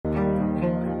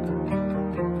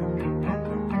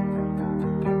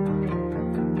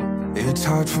it's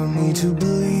hard for me to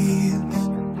believe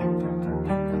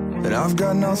that I've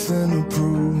got nothing to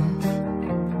prove.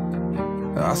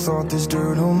 I thought this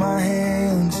dirt on my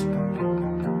hands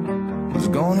was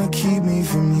gonna keep me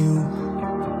from you.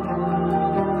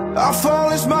 I fall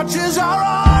as much as I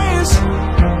rise.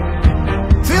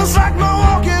 Feels like no